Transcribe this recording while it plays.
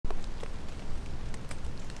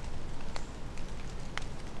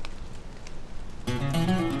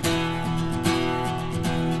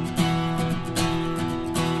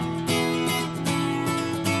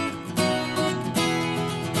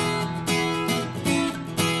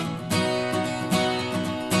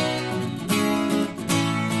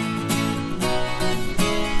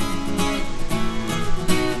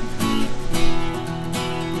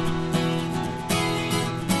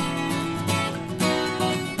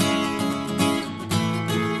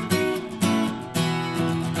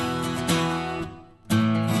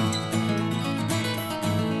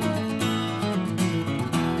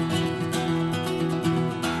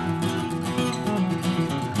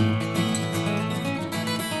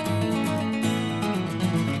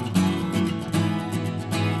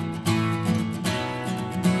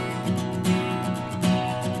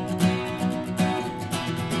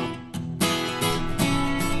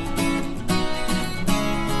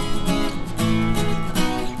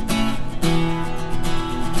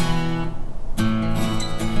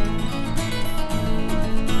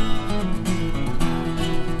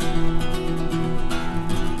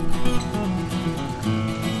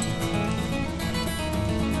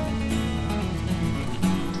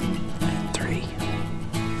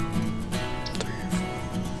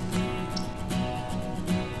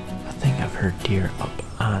deer up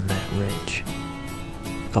on that ridge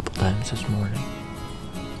a couple times this morning.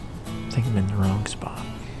 I think I'm in the wrong spot.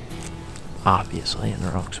 Obviously in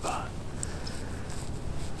the wrong spot.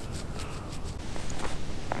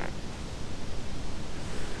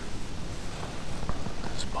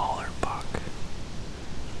 Smaller buck.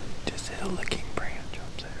 Just hit a licking branch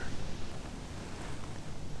up there.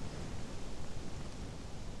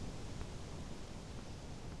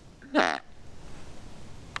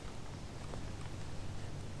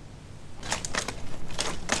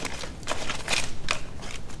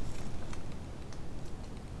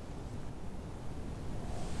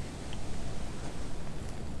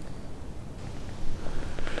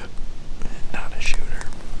 Not a shooter.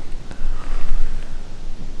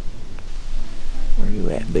 Where you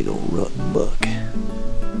at, big old rotten buck?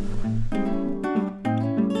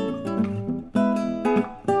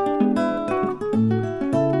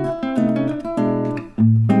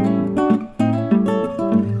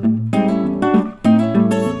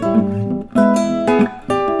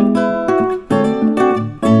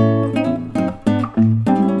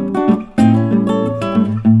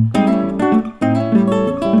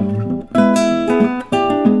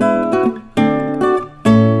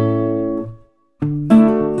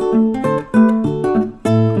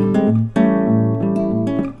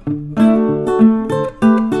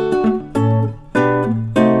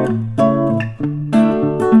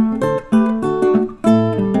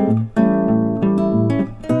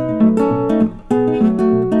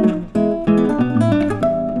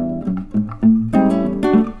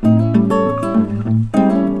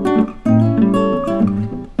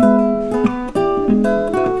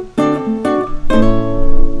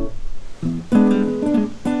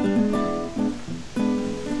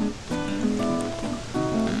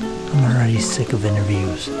 Sick of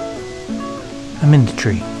interviews. I'm in the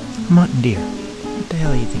tree. I'm hunting deer. What the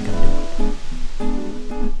hell do you think I'm doing?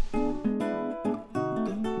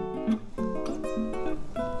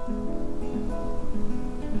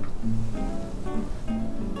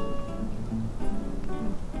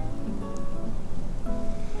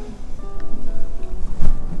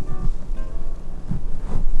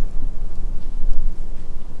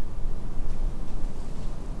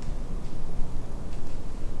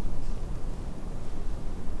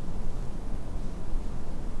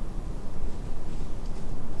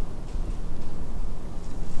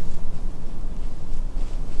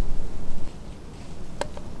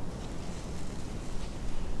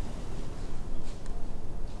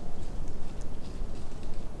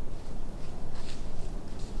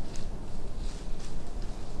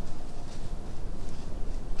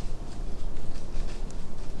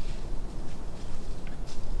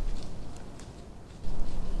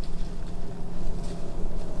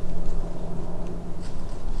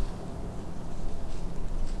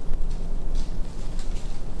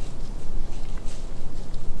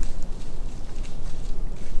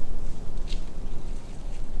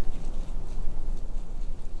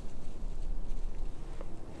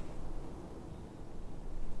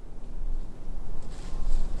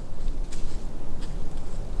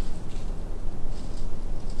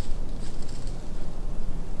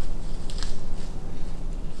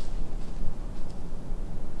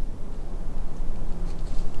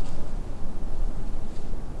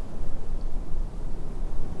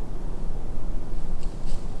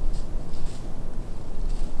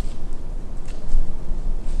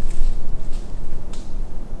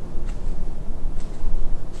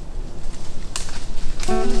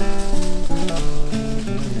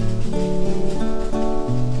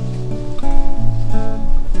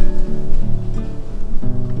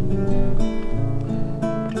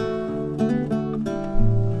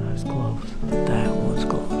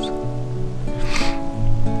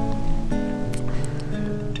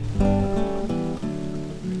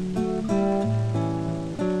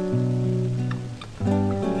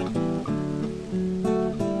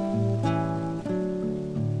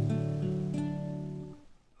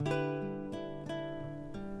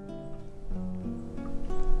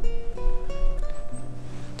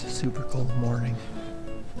 Super cold morning.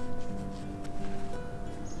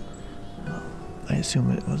 I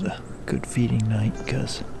assume it was a good feeding night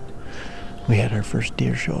because we had our first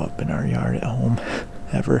deer show up in our yard at home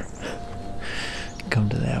ever. Come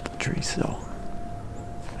to the apple tree, so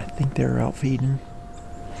I think they were out feeding.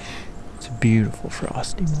 It's a beautiful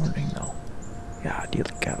frosty morning though. God, you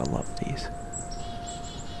gotta love these.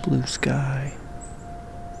 Blue sky,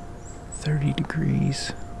 30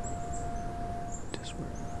 degrees.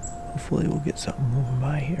 Hopefully we'll get something moving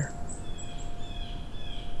by here.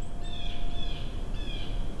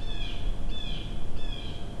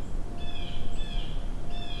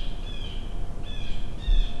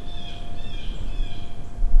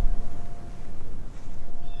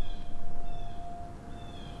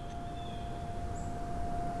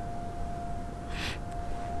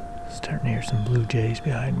 starting to hear some blue jays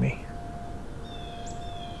behind me.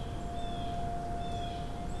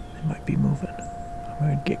 They might be moving. I'm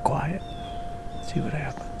going to get quiet, see what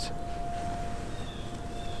happens.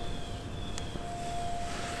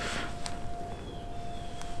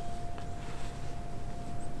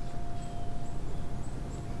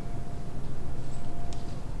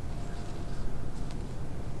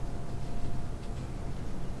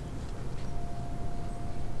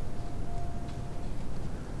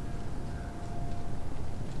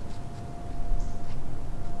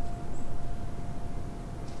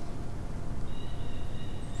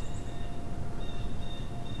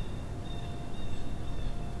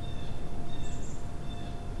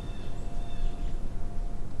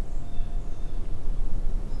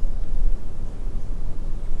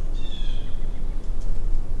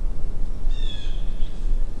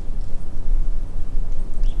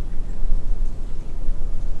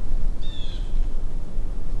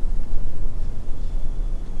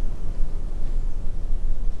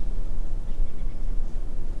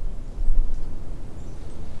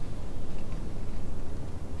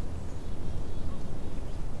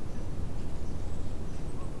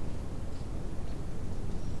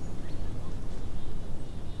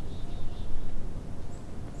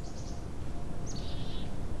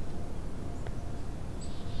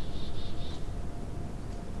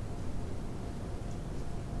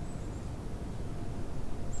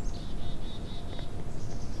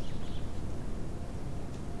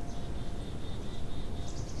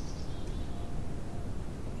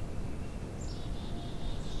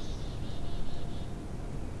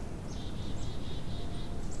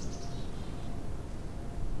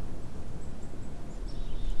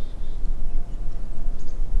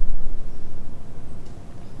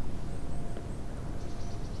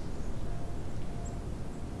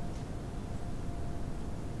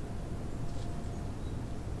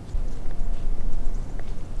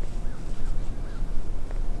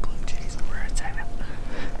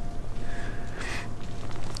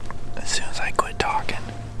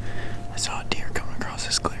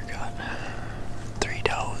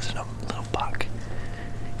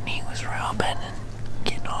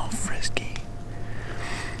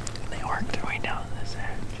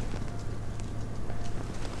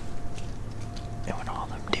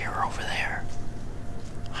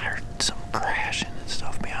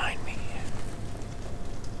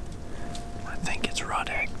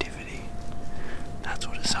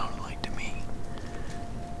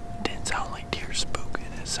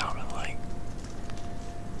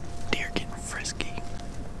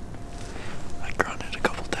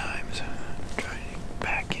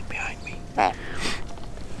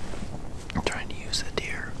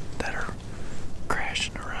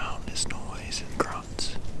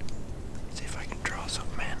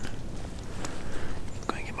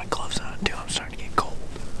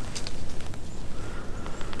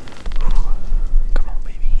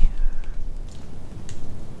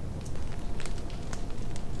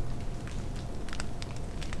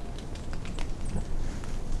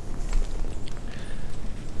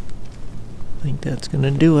 I think that's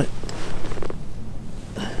gonna do it.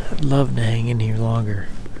 I'd love to hang in here longer,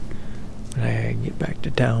 but I gotta get back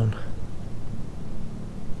to town.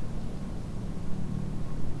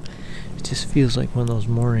 It just feels like one of those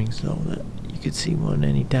mornings though that you could see one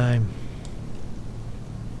anytime.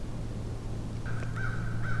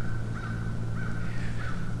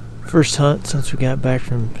 First hunt since we got back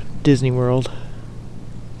from Disney World,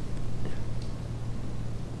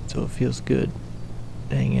 so it feels good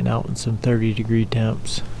hanging out in some 30-degree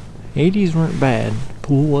temps. 80s weren't bad,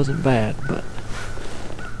 pool wasn't bad, but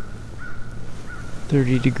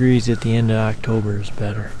 30 degrees at the end of October is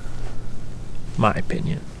better. My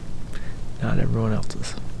opinion, not everyone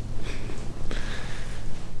else's.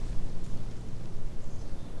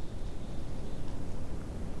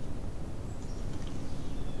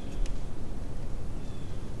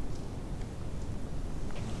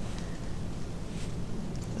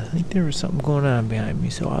 I think there was something going on behind me,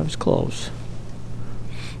 so I was close.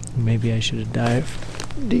 Maybe I should have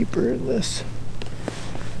dived deeper in this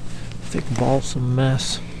thick balsam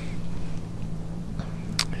mess.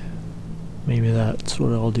 Maybe that's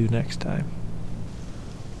what I'll do next time.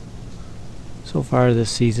 So far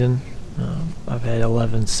this season, I've had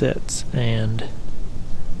 11 sits and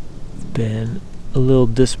been a little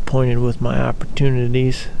disappointed with my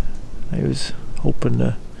opportunities. I was hoping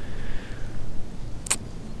to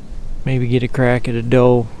maybe get a crack at a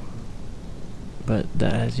doe, but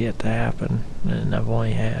that has yet to happen. And I've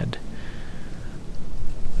had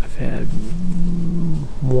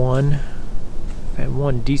one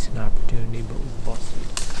decent opportunity, but was busted.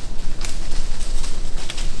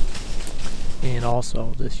 And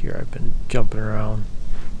also this year I've been jumping around,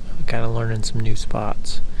 kind of learning some new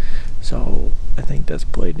spots. So I think that's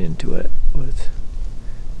played into it with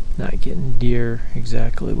not getting deer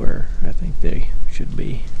exactly where I think they should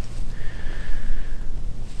be.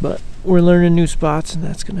 But we're learning new spots, and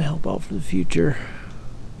that's going to help out for the future.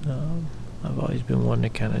 I've always been one to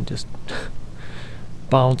kind of just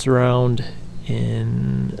bounce around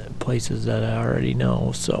in places that I already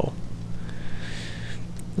know. So,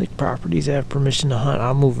 like properties I have permission to hunt,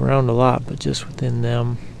 I'll move around a lot, but just within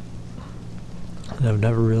them. And I've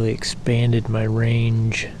never really expanded my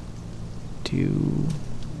range to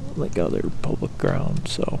like other public ground,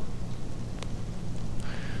 so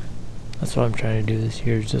that's what I'm trying to do this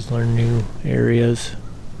year, is just learn new areas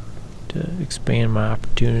to expand my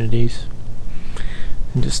opportunities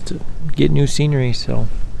and just to get new scenery. So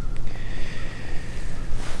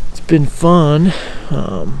it's been fun,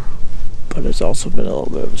 but it's also been a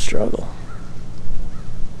little bit of a struggle.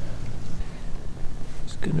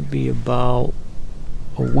 It's gonna be about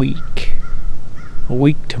a week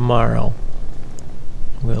tomorrow.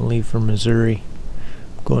 I'm gonna leave for Missouri.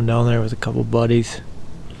 I'm going down there with a couple buddies.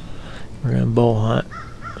 We're gonna bow hunt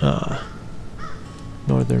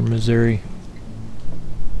northern Missouri,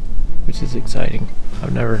 which is exciting.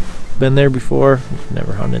 I've never been there before,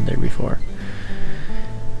 never hunted there before.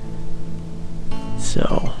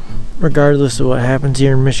 So regardless of what happens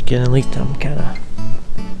here in Michigan, at least I'm kind of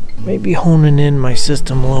maybe honing in my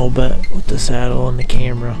system a little bit with the saddle and the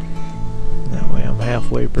camera. That way I'm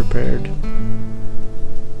halfway prepared.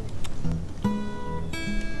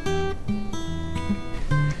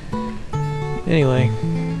 Anyway,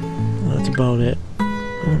 that's about it.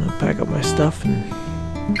 I'm gonna pack up my stuff and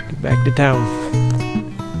get back to town.